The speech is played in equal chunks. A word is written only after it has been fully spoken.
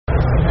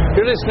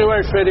You're listening to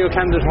Irish Radio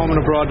Canada at home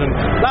and abroad, and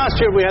last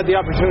year we had the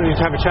opportunity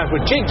to have a chat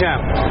with JigJam,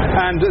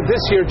 and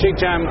this year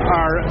JigJam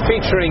are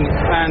featuring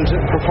and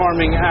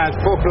performing at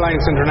Folk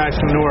Alliance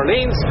International New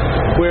Orleans,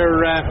 where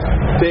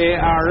they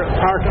are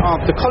part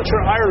of the Culture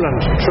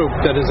Ireland troupe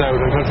that is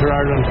out, and Culture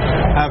Ireland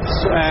have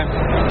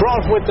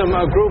brought with them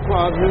a group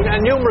of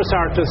numerous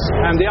artists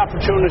and the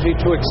opportunity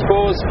to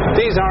expose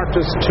these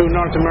artists to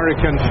North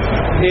American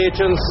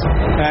agents,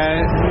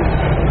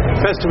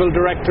 festival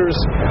directors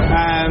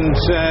and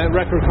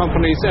record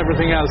companies,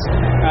 everything else.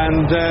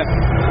 And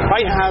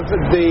I have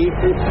the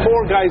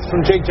four guys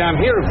from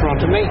JigJam here in front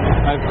of me.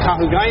 I have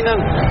Cathal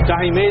Guinan,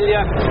 Dahi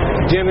Melia,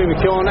 Jamie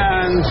McKeown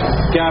and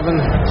Gavin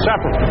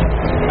Strapper.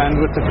 And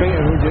with the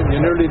finger, you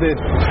nearly did.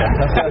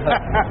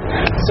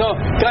 So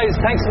guys,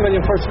 thanks a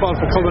million first of all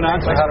for coming on.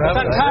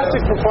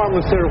 Fantastic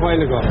performance there a while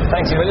ago.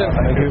 Thanks a million.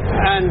 Thank you.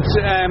 And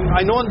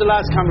I know in the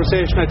last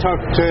conversation I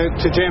talked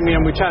to Jamie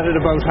and we chatted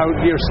about how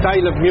your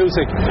style of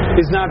music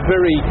is not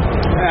very,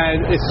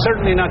 it's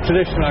certainly not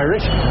traditional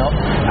Irish, no.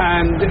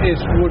 And it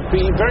would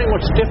be very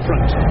much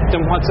different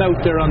than what's out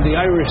there on the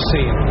Irish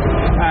scene.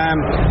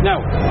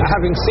 Now,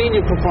 having seen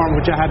you perform,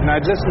 which I hadn't,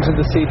 I'd listened to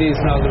the CDs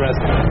and all the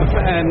rest,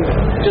 and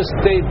just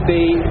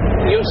the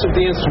use of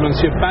the instruments.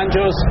 You have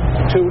banjos,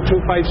 two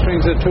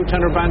 5-strings, two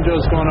tenor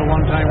banjos going at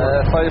one time.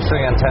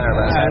 5-string and tenor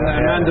banjo. And a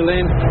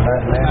mandolin.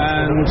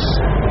 And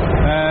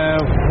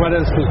what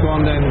else was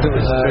going then? There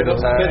was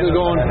fiddle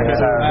going.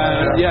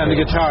 And the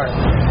guitar.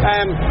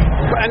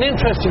 An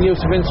interesting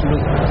use of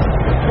instruments.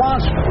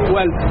 First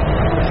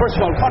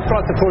of all, what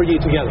brought the four of you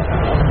together?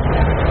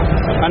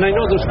 And I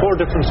know there's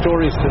 4 different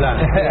stories to that.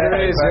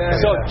 There is,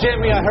 so,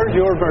 Jamie, I heard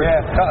your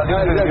version.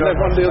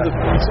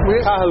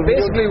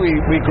 Basically,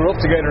 we grew up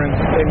together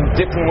in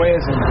different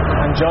ways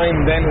and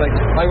joined then. Like,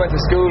 I went to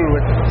school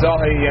with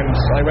Dahi and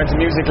I went to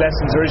music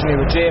lessons originally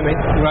with Jamie.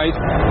 Right.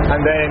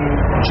 And then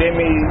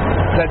Jamie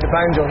played the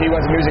banjo. He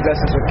went to music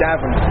lessons with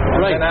Gavin.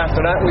 And then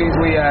after that, we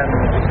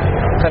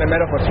kind of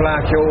met up with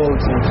Flack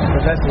Olds and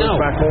the festivals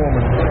back home.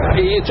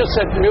 You just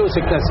said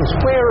music lessons.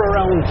 Where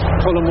around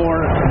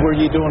Tullamore were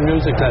you doing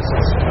music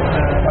lessons?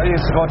 I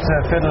used to go to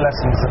fiddle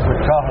lessons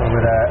with Cathal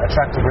with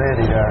Attractive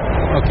Brady there.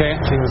 Okay.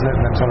 She was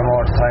living in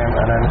Tullamore at the time,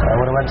 and then I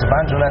would have went to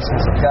banjo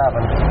lessons with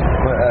Gavin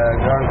with a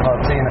girl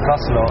called Tina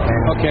Costello in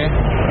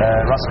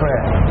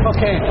Roscrea.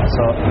 Okay.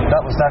 So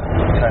that was that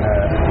kind of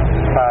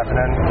path, and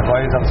then the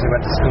boys obviously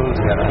went to school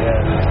together.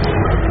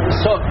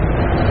 So,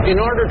 in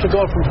order to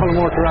go from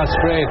Tullamore to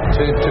Roscrea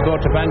to go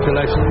to banjo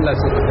lessons,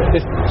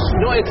 it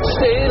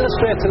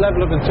illustrates a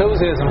level of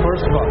enthusiasm,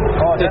 first of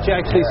all, that you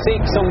actually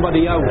seek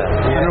somebody out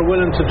and are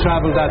willing to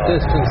travel that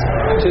distance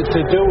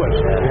to do it.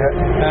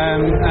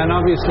 And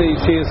obviously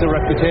she has a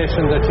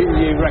reputation that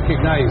you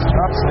recognised.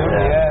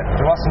 Absolutely,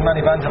 there wasn't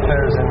many banjo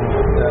players in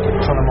the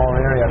Tullamore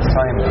area at the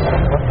time,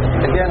 but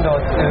again though,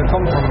 it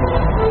come from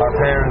our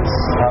parents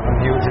having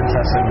huge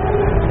interest in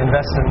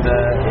investing the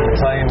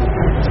time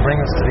to bring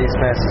us to these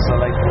places. So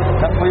like,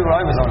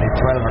 I was only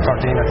 12 or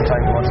 13 at the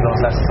time going to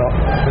those lessons, so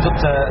it was up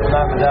to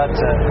Mum and Dad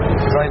to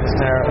drive us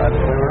there, and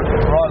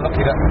we're all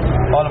lucky that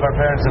all of our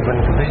parents have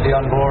been completely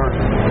on board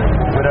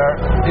with our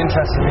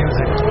interest in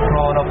music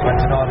growing up, and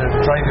they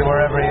drive you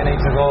wherever you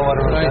need to go,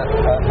 whether it's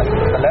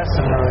a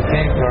lesson or a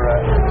gig or a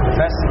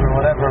festival or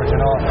whatever,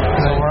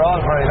 so we're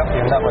all very lucky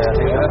in that way. I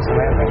think that's the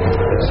main thing.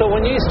 So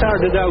when you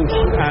started out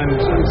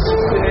and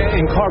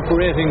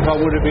incorporating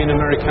what would have been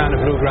Americana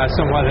bluegrass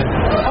somewhat,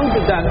 how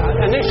was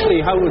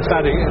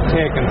that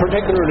taken?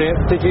 Particularly,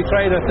 did you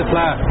try it at the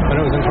Flat when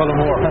it was in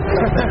Tullamore?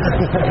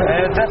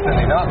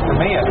 Definitely not for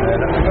me.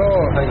 No,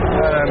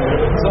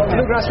 so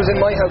bluegrass was in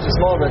my house a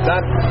small bit.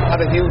 Dad had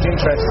a huge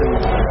interest in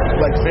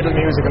like fiddle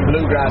music and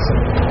bluegrass and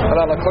a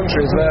lot of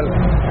country as well.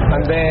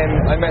 And then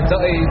I met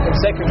Dahi in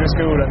secondary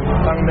school and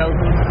found out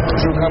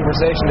through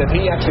conversation that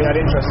he actually had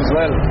interest as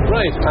well.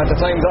 Right. At the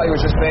time Dahi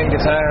was just playing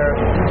guitar,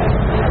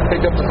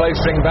 picked up the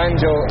 5-string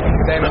banjo,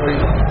 then we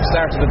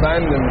started the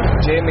band, and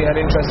Jamie had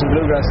interest in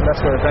bluegrass, and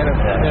that's where it kind of...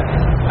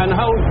 And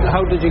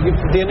how did you give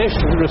the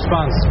initial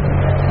response?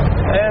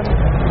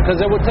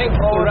 Because I would think...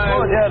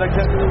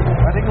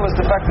 I think it was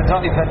the fact that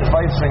Dahi played the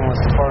 5-string was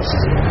the first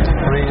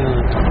real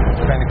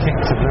kind of kick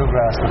to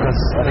bluegrass, because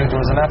I think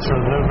there was a natural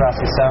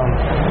bluegrassy sound.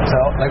 So,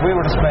 like, we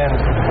were just playing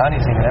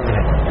anything and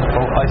everything.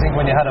 But I think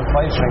when you had a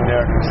 5-string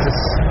there was this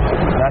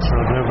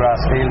natural bluegrass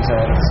feel to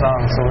the song.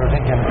 So we were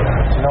thinking,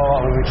 you know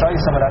what, will we try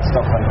some of that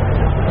stuff? And,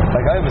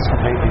 like, I was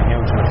completely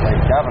new to it.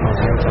 Like, Gavin was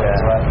new to it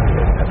as well.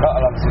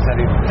 Cathal obviously said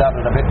he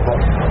dabbled a bit, but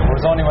it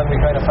was only when we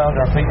kind of found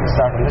our feet and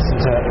started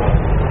listening to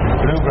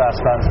bluegrass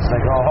bands, it's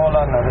like, oh, hold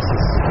on now, this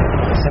is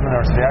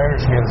similar to the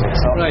Irish music.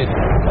 So, like,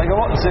 I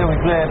wouldn't say we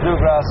play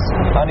bluegrass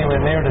anywhere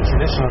near the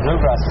traditional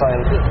bluegrass style,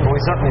 but we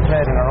certainly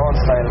played in our own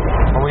style.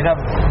 But we'd have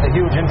a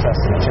huge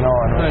interest in it, and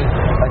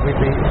like,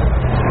 we'd be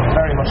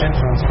very much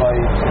influenced by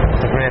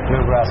the great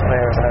bluegrass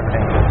players and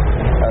everything.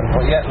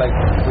 But yet, like,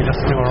 we just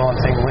do our own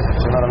thing with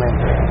it, you know what I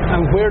mean?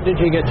 And where did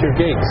you get your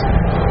gigs?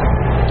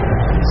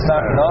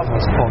 Starting off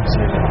was pubs,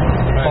 really.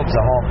 Right. Pubs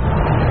at home.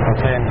 We're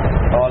playing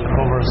all the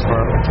covers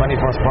for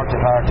 21st birthday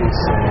parties,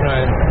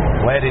 and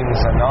weddings,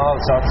 and all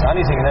sorts,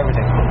 anything and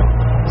everything.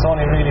 It's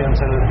only really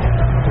until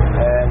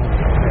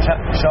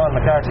Sean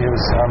McCarthy,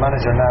 who's our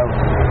manager now,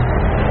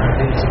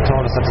 he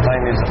told us at the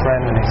time he was a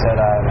friend, and he said,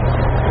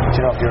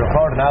 you know, if you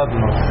record an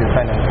album, if you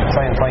kind of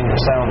try and find your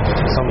sound,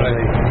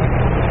 somebody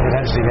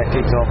potentially get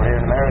gigs over here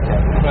in America.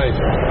 Right.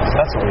 So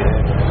that's what we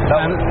did.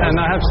 And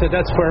I have to say,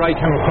 that's where I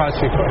came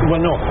across you.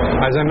 Well, no,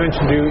 as I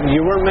mentioned,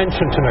 you were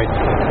mentioned to me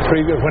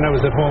when I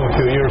was at home a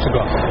few years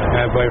ago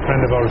by a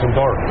friend of ours in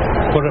Burr.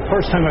 But the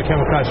first time I came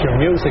across your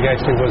music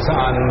actually was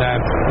on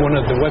one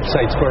of the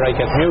websites where I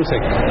get music,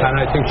 and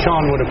I think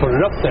Sean would have put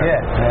it up there.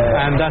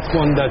 Yeah. And that's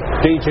one that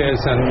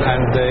DJs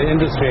and the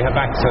industry have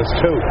access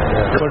to.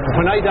 But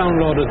when I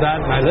downloaded that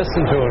and I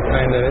listened to it,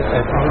 kind of,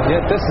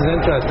 this is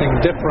interesting,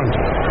 different,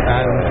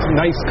 and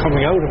nice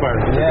coming out of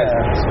Ireland. Yeah.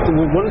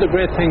 One of the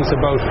great things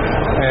about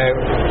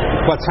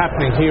what's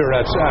happening here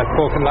at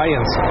Folk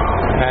Alliance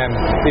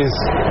is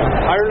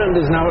Ireland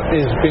is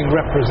being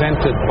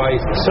represented by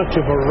such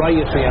a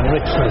variety and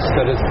richness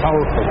that is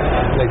powerful.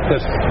 Like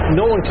that,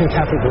 no one can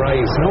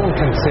categorise. No one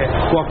can say,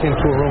 walk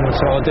into a room and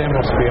say, "Oh, they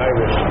must be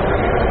Irish."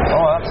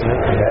 Oh,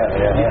 absolutely.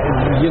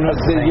 Yeah. You know,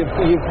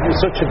 you've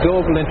such a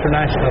global,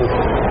 international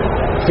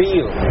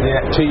feel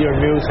to your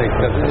music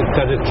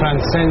that it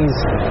transcends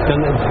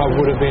what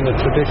would have been a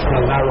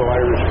traditional narrow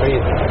Irish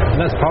feel,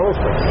 and that's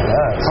powerful.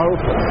 Yeah,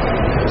 powerful.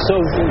 So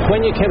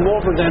when you came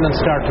over then and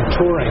started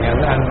touring and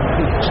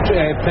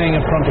playing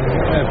in front of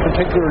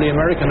particularly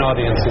American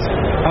audiences,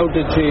 how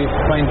did you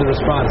find the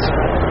response?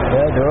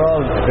 Yeah, they were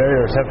all very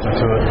receptive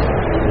to it.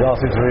 They all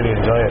seemed to really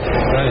enjoy it.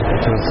 Right.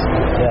 Which was,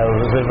 it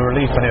was a bit of a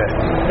relief anyway.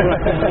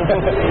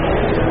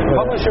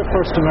 What was your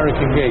first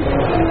American gig?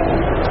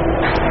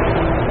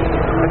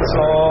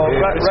 So,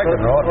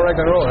 Raglan Road.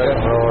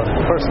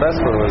 First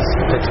festival was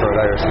Pittsburgh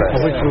Irish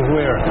Fest. Which was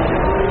where?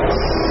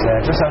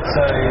 Just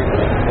outside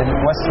in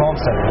West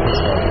Homestead in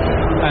Pittsburgh.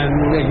 And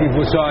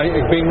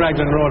being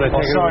Raglan Road, I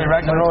think.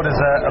 Raglan Road is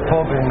a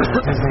pub in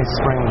Disney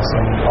Springs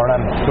in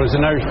Orlando. So it's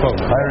an Irish pub.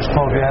 Irish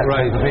pub, yeah.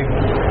 Right.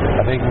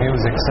 A big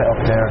music set up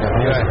there. The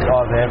music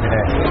all day, every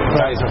day.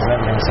 Dancers and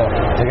everything. So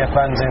they get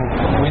bands in.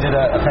 We did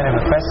a kind of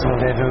a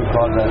festival they do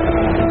called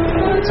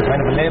it's a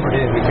kind of a Labour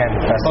Day weekend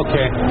festival.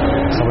 Okay.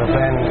 So we're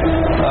playing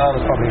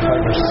probably 5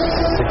 or 6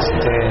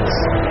 days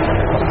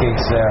of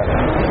gigs there.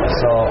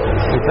 So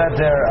we played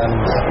there, and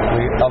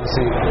we got a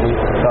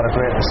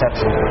great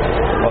reception.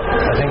 But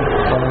I think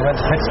when we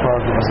went to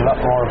Pittsburgh, it was a lot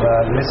more of a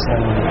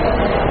listening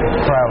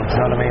crowd. You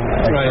know what I mean?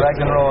 Like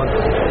Raglan Road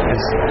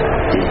is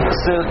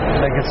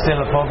still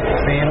a pub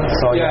feel.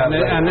 So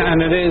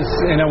and it is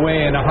in a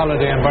way in a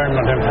holiday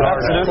environment in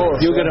Florida.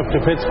 You get up to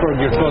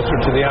Pittsburgh, you're closer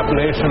to the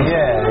Appalachians.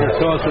 Yeah. You're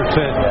closer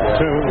to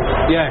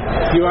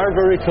you are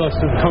very close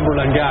to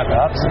Cumberland Gap.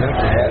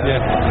 Absolutely. Yeah.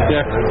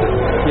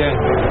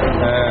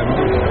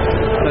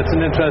 That's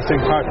an interesting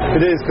part.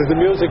 It is, because the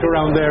music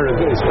around there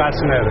is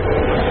fascinating.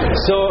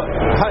 So,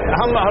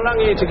 how long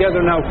are you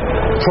together now,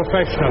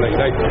 professionally?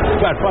 Like,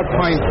 at what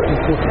point?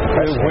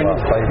 When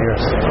 5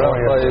 years. 5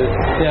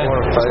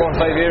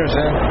 years.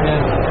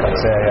 I'd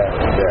say,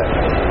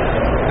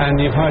 And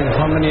you've had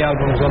how many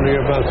albums under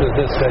your belt at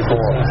this stage? 4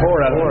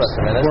 albums.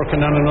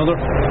 Working on another?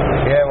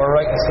 Yeah, we're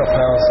writing stuff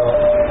now, so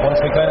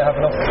once we kind of have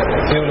enough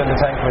fuel in the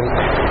tank, we'll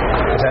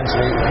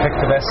potentially pick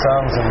the best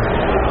songs, and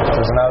if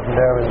there's an album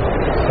there, we'll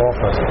go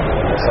for it.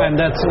 So, and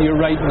that's you're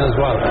writing as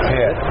well?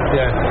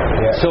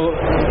 Yeah. So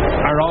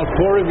are all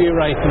 4 of you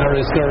writing, or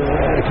is there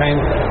a kind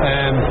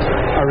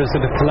or is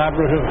it a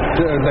collaborative,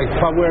 like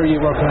where are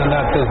you working on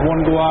that? Does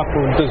one go off,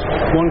 or does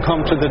one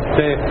come to the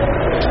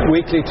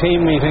weekly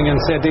team meeting and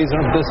say this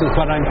is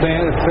what I'm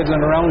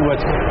fiddling around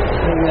with,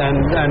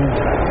 and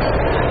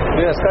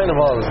it's kind of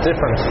always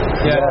different.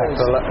 Yeah. A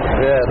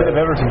bit of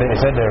everything that you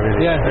said there,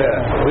 really.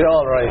 Yeah. We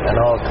all write and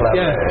all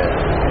collaborate.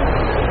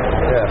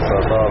 Yeah, so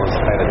it's always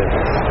kind of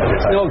different.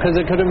 No, because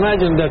I could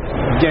imagine that,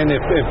 again,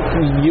 if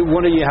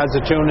one of you has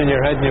a tune in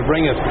your head and you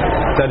bring it,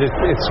 that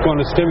it's going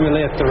to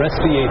stimulate the rest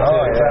of you.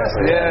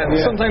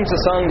 Sometimes the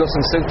song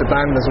doesn't suit the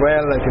band as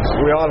well. Like,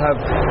 we all have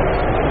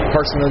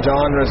personal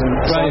genres, and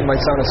the song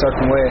might sound a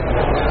certain way.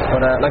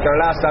 But like our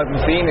last album,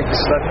 Phoenix,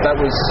 that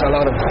was a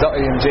lot of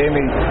Dottie and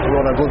Jamie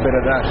wrote a good bit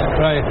of that.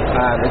 Right.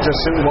 It just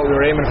suited what we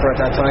were aiming for at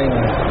that time.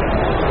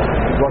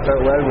 It worked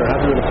out well. We were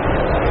happy with it.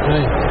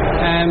 Right.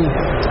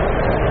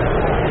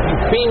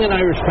 Being an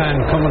Irish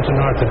band coming to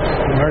North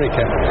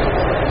America,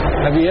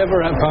 have you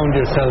ever found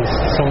yourself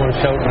someone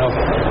shouting up,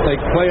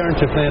 like, why aren't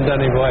you playing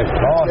Danny Boy?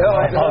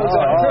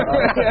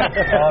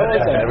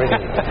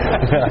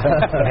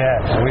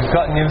 We've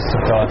gotten used to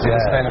that.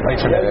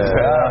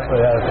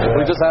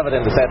 We just have it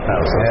in the set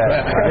now. So.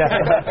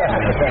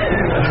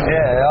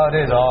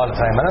 It is all the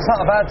time, and it's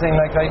not a bad thing.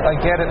 Like, I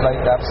get it.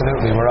 Like,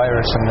 absolutely, we're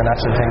Irish, and the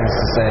natural thing is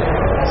to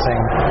sing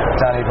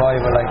Danny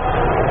Boy, but like,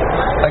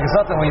 like it's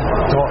not that we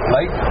don't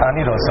like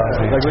any of those songs.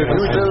 We have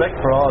huge respect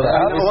for all that.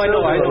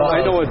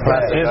 I know it's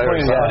classic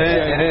Irish.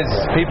 It is.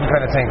 People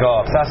kind of think,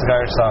 oh, classic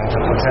Irish songs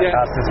will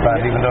ask this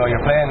band, even though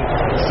you're playing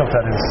stuff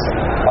that is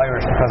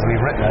Irish because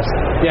we've written it.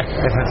 Yeah.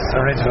 If it's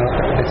original,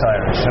 it's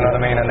Irish. You know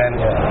what I mean? And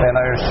then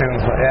Irish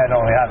tunes. But yeah, no,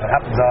 we have. It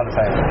happens all the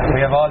time.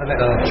 We have all the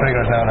little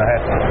triggers now in our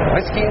head.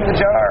 Whiskey in the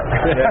jar.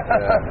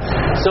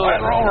 So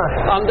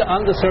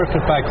on the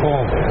circuit back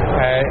home,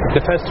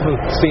 the festival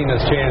scene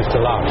has changed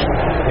a lot.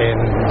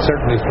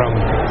 Certainly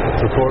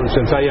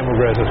since I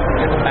emigrated,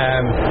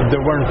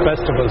 there weren't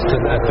festivals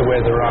at the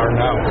way there are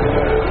now.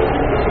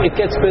 It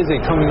gets busy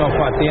coming up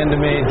at the end of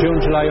May, June,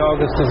 July,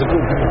 August is a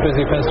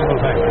busy festival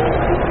time.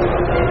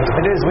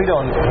 It is. We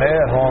don't play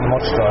at home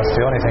much, though. That's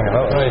the only thing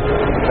about it. Right.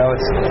 Now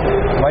it's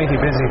mighty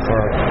busy for,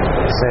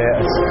 say,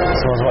 I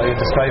suppose what you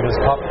describe as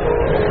pop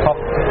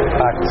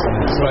acts and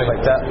stuff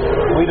like that.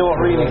 We don't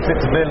really fit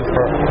the bill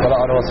for a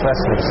lot of those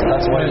festivals.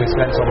 That's why we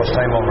spend so much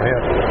time over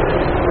here.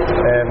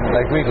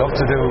 Like we'd love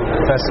to do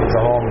festivals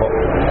at home, but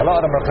a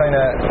lot of them are kind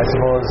of, I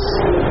suppose,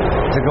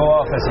 to go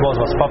off, I suppose,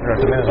 what's popular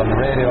at the minute on the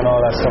radio and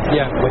all that stuff.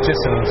 Yeah. Which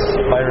isn't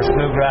Irish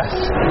bluegrass.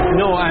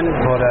 No, and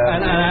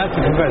I have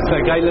to confess,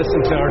 like I listen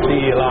to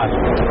RTE a lot,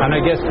 and I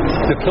guess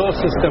the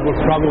closest that would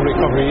probably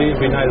cover you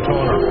would be Niall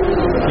Toner.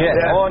 Yeah.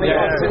 Niall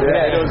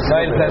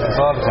plays this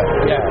all the time.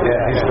 Yeah,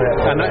 he's great.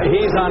 And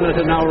he's on at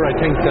an hour, I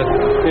think, that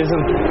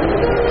isn't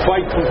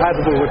quite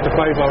compatible with the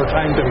 5-hour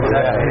time difference.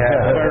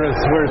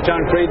 Whereas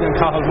John Creedon and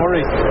Cathal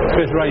Murray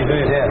fit right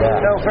in.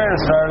 No,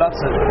 fairness, there are lots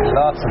of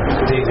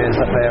DJs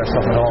that play our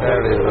stuff at home.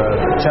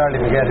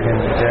 Charlie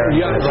McGettigan there.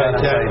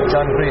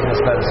 John Creedon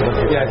has played us a good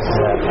few times.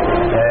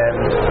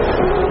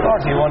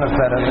 RT1 have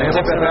played it.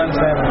 What's the band's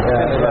name?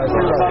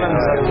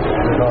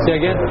 Say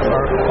again?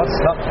 What's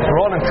that?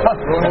 Ronan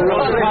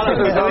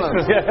Collins.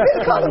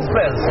 Collins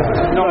plays.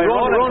 No,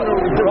 Ronan.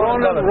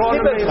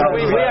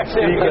 We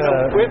actually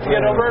have to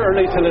get over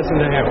early to listen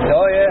to him.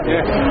 Oh yeah.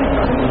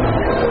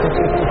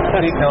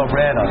 Big no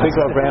brainer.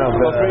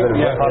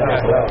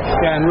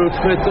 And Ruth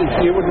Smith,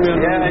 you wouldn't be on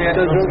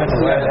Ruth Smith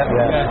as well.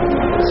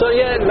 So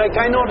like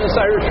I noticed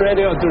Irish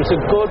radio, there's a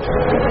good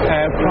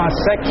cross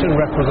section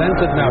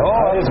represented now.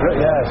 Oh, it's great.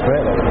 Yeah, it's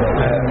great.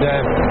 And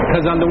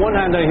because on the one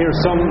hand I hear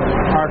some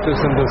artists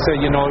and they'll say,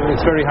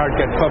 it's very hard to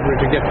get coverage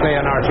to get play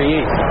on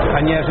RTE,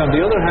 and yet on the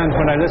other hand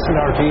when I listen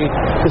to RTE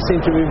they seem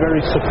to be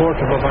very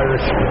supportive of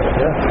Irish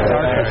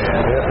artists.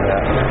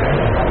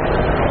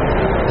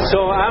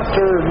 So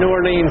after New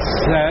Orleans,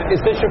 is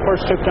this your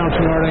first trip down to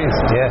New Orleans?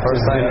 Yeah,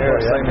 first time here.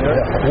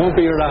 Won't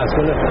be your last,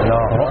 will it? No.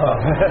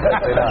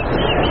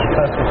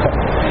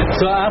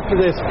 So after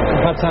this,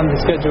 what's on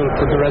the schedule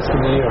for the rest of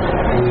the year?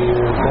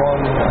 We're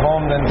going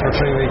home then for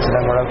 3 weeks and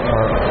then we're out for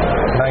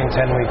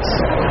 9-10 weeks.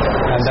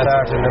 And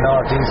start in the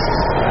northeast,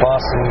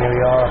 Boston, New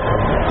York,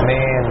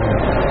 Maine.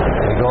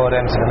 We go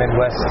then to the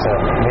Midwest, to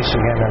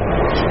Michigan and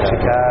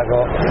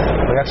Chicago.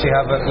 We actually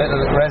have a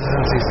little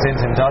residency stint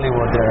in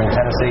Dollywood there in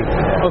Tennessee.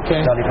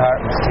 Okay. Dolly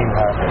Parton's theme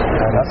park.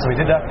 And we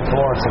did that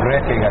before. It's a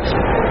great gig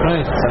actually.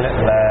 Right. It's a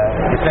little.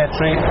 We play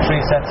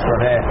three sets per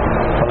day.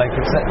 But like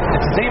it's a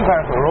theme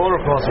park with roller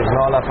coasters and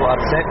all that. But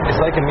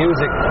it's like a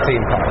music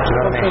theme park. Do you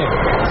know what I mean?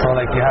 So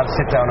like you have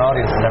sit down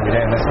audiences every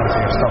day listening to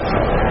your stuff.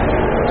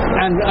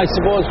 And I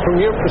suppose from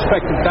your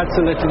perspective that's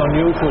a little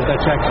unusual that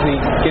you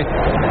actually get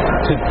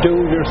to do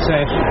your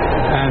set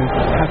and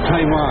have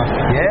time off.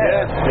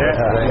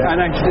 And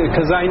actually,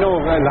 because I know,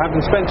 having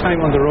spent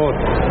time on the road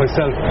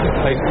myself,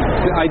 like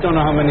I don't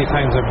know how many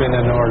times I've been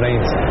in New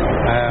Orleans,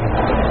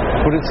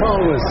 but it's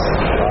always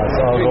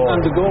on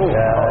the go.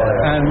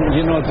 And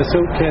the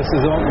suitcase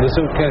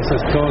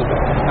is closed,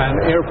 and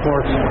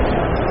airport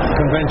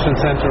convention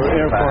centre.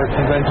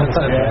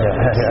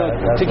 So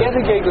to get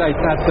a gig like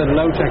that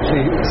allows you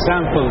actually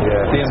sample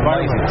the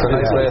environment. It's a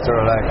nice way to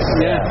relax.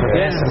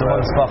 In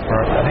one spot for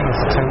I think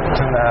it's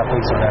 2.5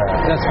 weeks or there.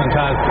 That's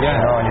fantastic.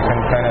 And you can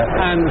kind of.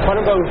 And what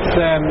about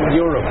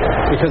Europe?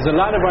 Because a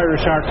lot of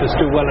Irish artists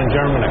do well in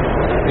Germany.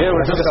 Yeah,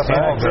 we're just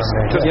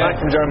back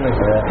from Germany.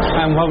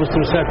 And what was the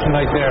reception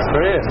like there?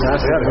 Great.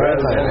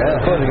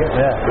 Really good.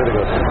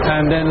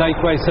 And then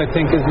likewise, I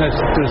think, isn't it?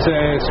 There's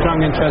a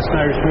strong interest in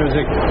Irish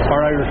music or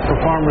Irish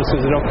performers.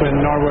 Is it up in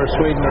Norway or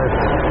Sweden? Or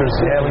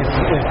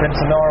we've been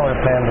to Norway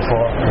playing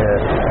before.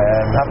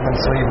 Haven't been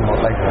Sweden, but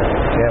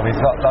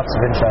we've got lots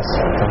of interest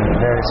from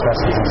various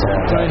festivals and so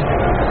on.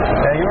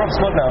 Europe's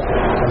good now.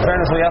 In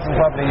fairness, we haven't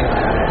probably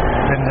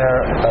been there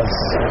as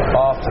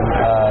often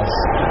as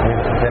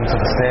we've been to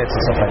the States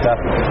and stuff like that.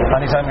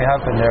 Anytime we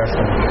have been there, it's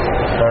been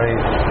very,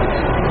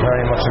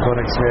 very much a good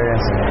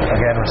experience, and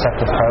again,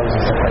 receptive crowds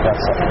and stuff like that.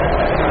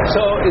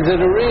 So is it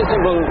a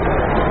reasonable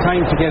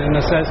time to get an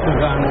assessment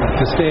on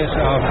the state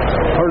of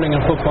hurling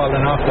and football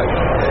in Offaly?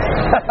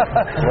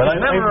 Well, I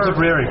never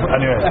Tipperary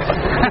anyway.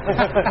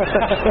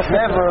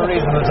 Never a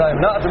reasonable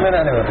time. Not at the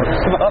minute anyway.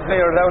 Offaly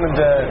are down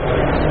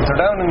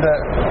in the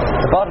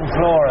bottom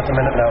floor at the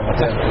minute now, but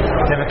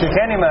they've a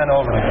Kenny man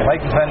over them.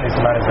 Michael Fenley's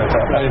the manager at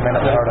the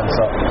minute in Ireland,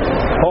 so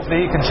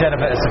hopefully he can shed a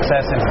bit of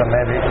success into them,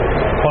 maybe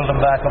pull them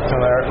back up to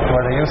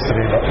where they used to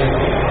be.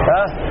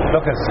 But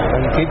look,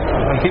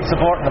 we'll keep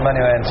supporting them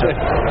anyway, and sure,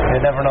 you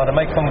never know, they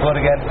might come good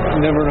again.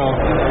 Never know.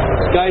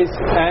 Guys,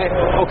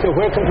 okay,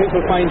 where can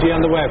people find you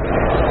on the web?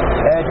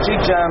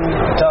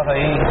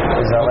 JigJam.ie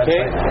is our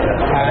website.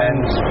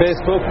 And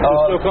Facebook,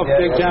 just look up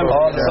JigJam.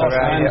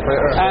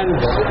 And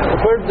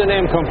where did the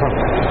name come from?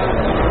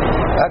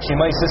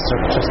 Actually, my sister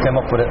just came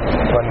up with it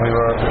when we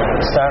were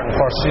starting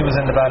first. She was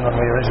in the band when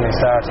we originally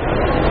started,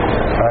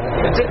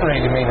 and it didn't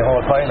really mean a whole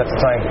pile at the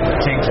time,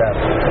 JigJam.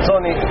 It's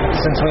only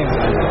since we've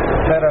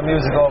played our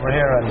music over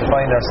here and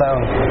defined our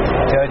sound,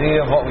 the idea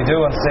of what we do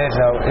on stage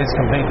now is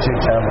complete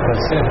JigJam,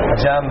 because a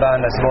jam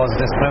band, I suppose,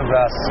 this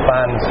bluegrass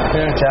band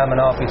jamming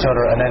off each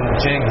other, and then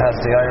jig has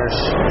the Irish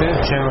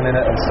tune in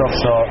it and stuff,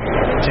 so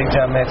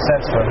JigJam makes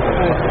sense for it,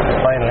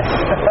 finally.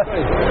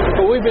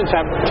 Well, we've been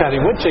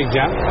chatting with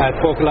JigJam at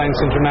Focal Lines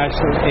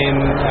International in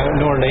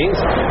New Orleans,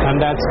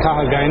 and that's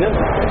Cathal Guinan,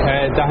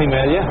 Dahi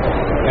Melia,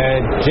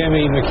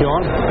 Jamie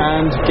McKeown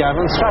and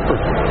Gavin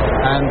Strafford.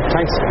 And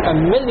thanks a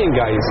million,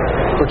 guys,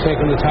 for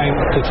taking the time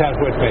to chat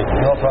with me.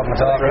 No problem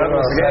at all.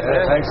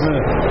 Thanks.